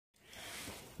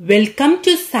Welcome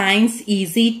to Science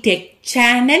Easy Tech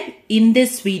channel. In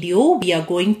this video, we are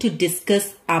going to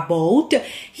discuss about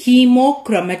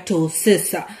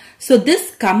hemochromatosis. So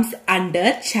this comes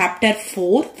under chapter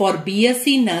 4 for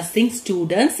Bsc Nursing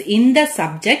students in the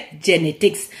subject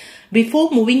genetics.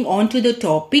 Before moving on to the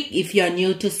topic, if you are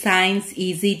new to Science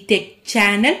Easy Tech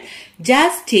channel,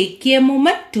 just take a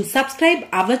moment to subscribe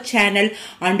our channel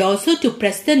and also to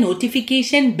press the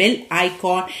notification bell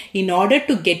icon in order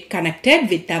to get connected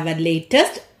with our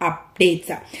latest updates.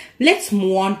 Let's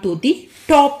move on to the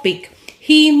topic.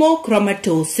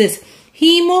 Hemochromatosis.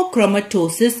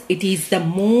 Hemochromatosis, it is the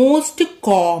most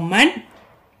common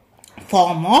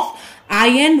form of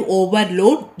iron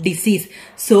overload disease.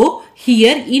 So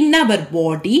here in our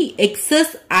body,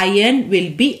 excess iron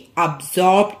will be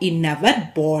absorbed in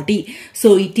our body.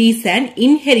 So it is an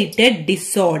inherited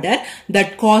disorder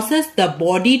that causes the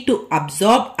body to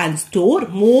absorb and store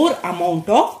more amount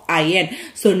of iron.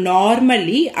 So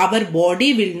normally our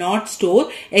body will not store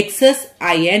excess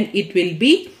iron. It will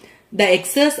be, the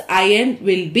excess iron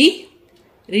will be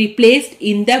replaced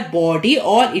in the body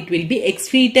or it will be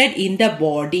excreted in the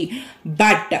body.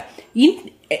 But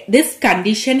in this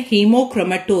condition,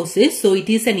 hemochromatosis, so it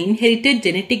is an inherited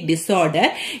genetic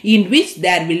disorder in which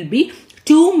there will be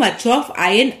too much of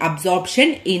iron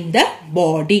absorption in the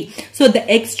body. So the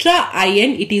extra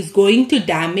iron, it is going to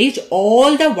damage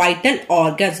all the vital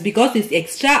organs because this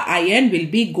extra iron will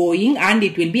be going and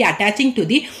it will be attaching to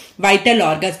the vital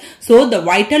organs. So the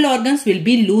vital organs will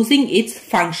be losing its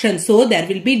function. So there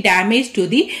will be damage to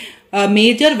the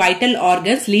major vital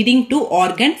organs leading to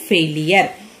organ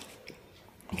failure.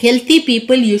 Healthy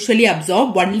people usually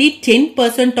absorb only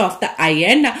 10% of the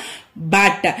iron,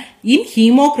 but in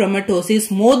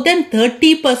hemochromatosis more than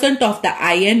 30% of the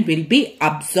iron will be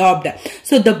absorbed.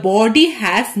 So the body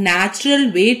has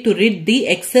natural way to rid the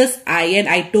excess iron.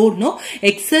 I told no,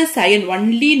 excess iron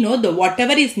only the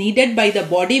whatever is needed by the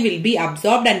body will be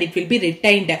absorbed and it will be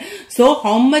retained. So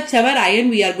how much ever iron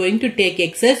we are going to take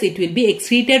excess, it will be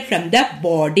excreted from the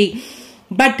body.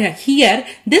 But here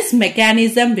this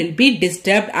mechanism will be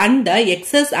disturbed and the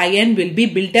excess iron will be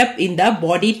built up in the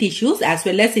body tissues as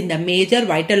well as in the major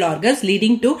vital organs,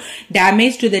 leading to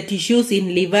damage to the tissues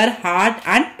in liver, heart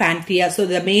and pancreas. So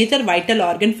the major vital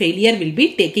organ failure will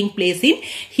be taking place in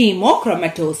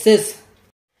hemochromatosis.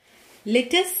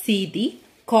 Let us see the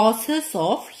causes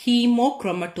of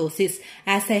hemochromatosis.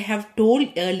 As I have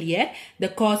told earlier, the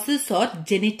causes are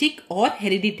genetic or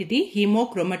hereditary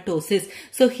hemochromatosis.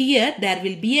 So here there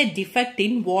will be a defect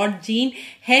in what gene?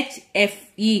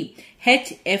 HFE.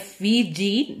 HFE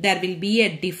gene, there will be a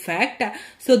defect.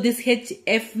 So this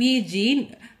HFE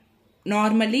gene,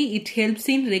 normally it helps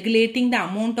in regulating the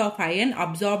amount of iron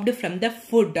absorbed from the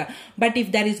food. But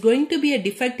if there is going to be a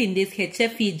defect in this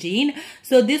HFE gene,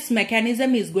 so this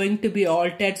mechanism is going to be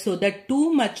altered so that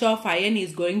too much of iron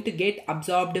is going to get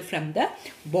absorbed from the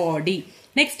body.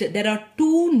 Next, there are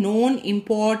two known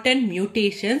important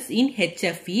mutations in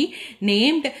HFE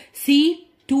named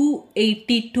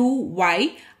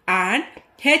C282Y and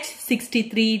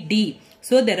H63D.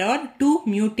 So there are two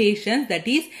mutations, that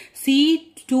is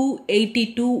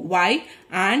C282Y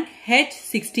and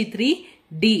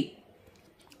H63D.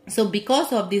 So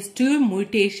because of these two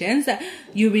mutations,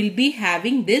 you will be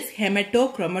having this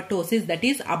hematochromatosis, that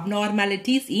is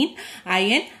abnormalities in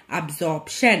iron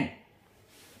absorption.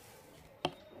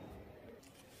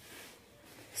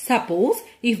 Suppose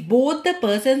if both the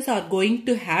persons are going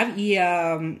to have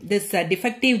this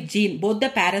defective gene, both the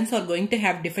parents are going to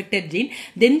have defective gene,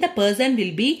 then the person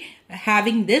will be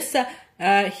having this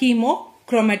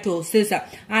hemochromatosis.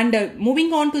 And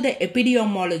moving on to the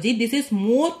epidemiology, this is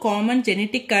more common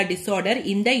genetic disorder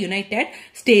in the United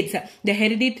States. The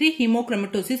hereditary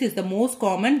hemochromatosis is the most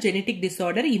common genetic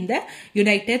disorder in the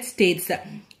United States.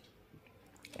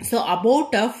 So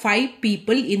about 5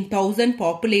 people in 1,000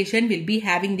 population will be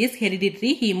having this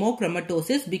hereditary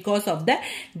hemochromatosis because of the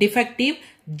defective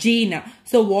gene.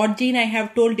 So what gene I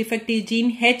have told? Defective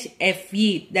gene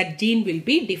HFE. That gene will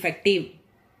be defective.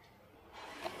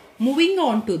 Moving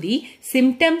on to the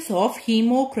symptoms of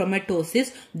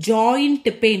hemochromatosis, joint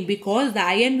pain, because the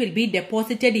iron will be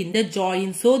deposited in the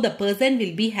joint. So the person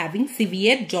will be having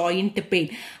severe joint pain.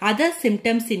 Other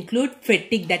symptoms include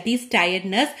fatigue, that is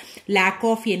tiredness, lack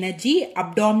of energy,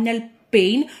 abdominal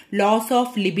pain, loss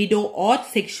of libido or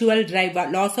sexual drive,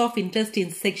 loss of interest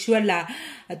in sexual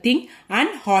thing, and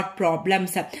heart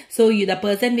problems. So the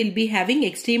person will be having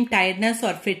extreme tiredness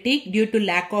or fatigue due to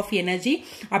lack of energy,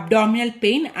 abdominal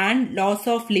pain, and loss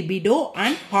of libido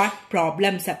and heart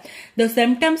problems. The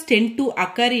symptoms tend to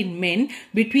occur in men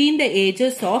between the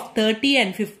ages of 30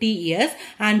 and 50 years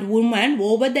and women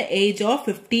over the age of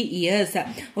 50 years.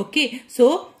 Okay,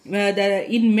 so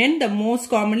in men, the most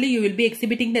commonly you will be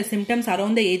exhibiting the symptoms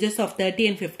around the ages of 30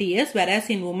 and 50 years, whereas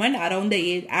in women around the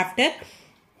age after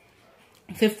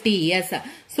 50 years.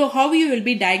 So how you will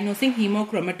be diagnosing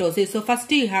hemochromatosis? So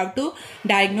first you have to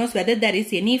diagnose whether there is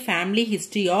any family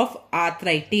history of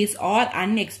arthritis or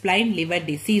unexplained liver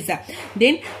disease.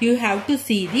 Then you have to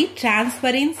see the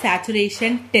transferrin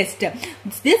saturation test.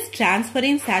 This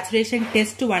transferrin saturation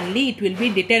test only, it will be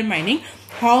determining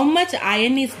how much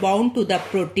iron is bound to the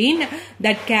protein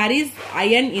that carries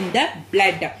iron in the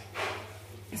blood.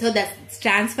 So the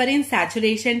transferrin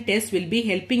saturation test will be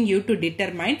helping you to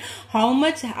determine how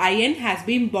much iron has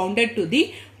been bounded to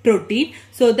the protein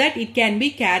so that it can be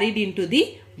carried into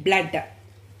the blood.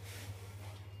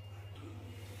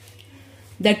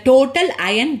 The total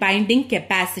iron binding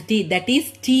capacity, that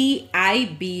is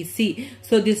TIBC.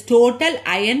 So this total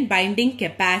iron binding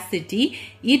capacity,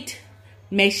 it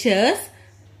measures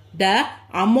the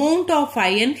amount of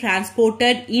iron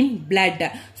transported in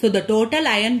blood. So the total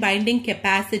iron binding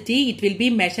capacity, it will be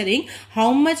measuring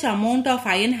how much amount of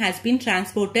iron has been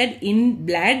transported in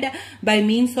blood by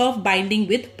means of binding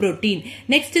with protein.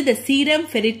 Next, the serum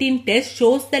ferritin test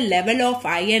shows the level of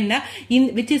iron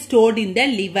which is stored in the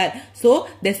liver. So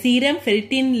the serum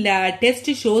ferritin test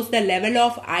shows the level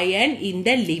of iron in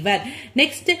the liver.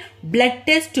 Next, blood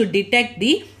test to detect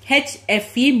the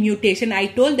HFE mutation. I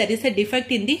told there is a defect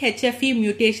in the HFE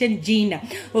mutation gene.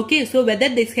 Okay, so whether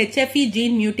this HFE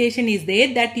gene mutation is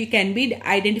there, that you can be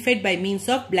identified by means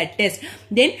of blood test.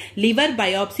 Then liver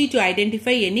biopsy to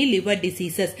identify any liver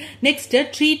diseases. Next,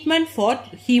 treatment for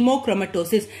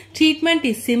hemochromatosis. Treatment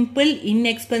is simple,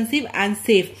 inexpensive and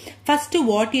safe. First,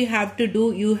 what you have to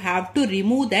do, you have to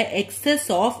remove the excess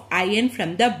of iron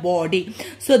from the body.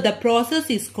 So the process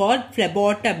is called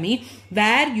phlebotomy,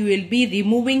 where you will be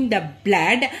removing the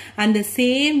blood, and the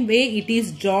same way it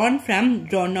is drawn from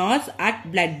donors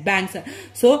at blood banks.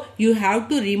 So you have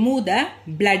to remove the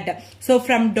blood. So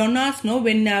from donors,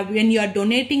 when you are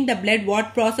donating the blood,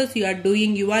 what process you are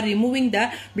doing? You are removing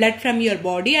the blood from your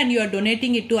body and you are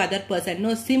donating it to other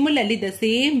person. Similarly, the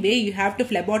same way you have to,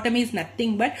 phlebotomy is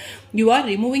nothing but you are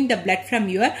removing the blood from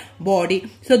your body.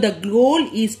 So the goal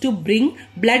is to bring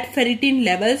blood ferritin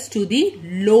levels to the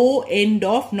low end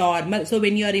of normal. So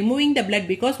when you are removing the blood,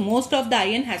 because most of the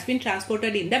iron has been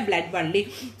transported in the blood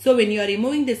only. So when you are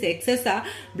removing this excess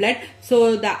blood,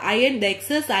 so the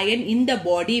excess iron in the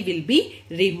body will be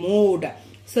removed.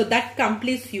 So that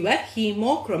completes your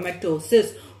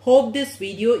hemochromatosis. Hope this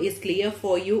video is clear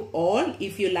for you all.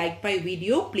 If you like my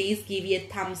video, please give a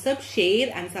thumbs up, share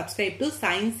and subscribe to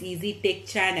Science Easy Tech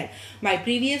channel. My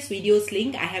previous videos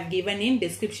link I have given in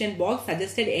description box,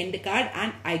 suggested end card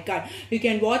and iCard. You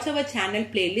can watch our channel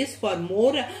playlist for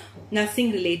more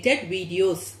nursing related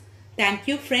videos. Thank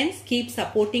you friends. Keep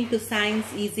supporting to Science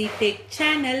Easy Tech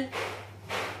channel.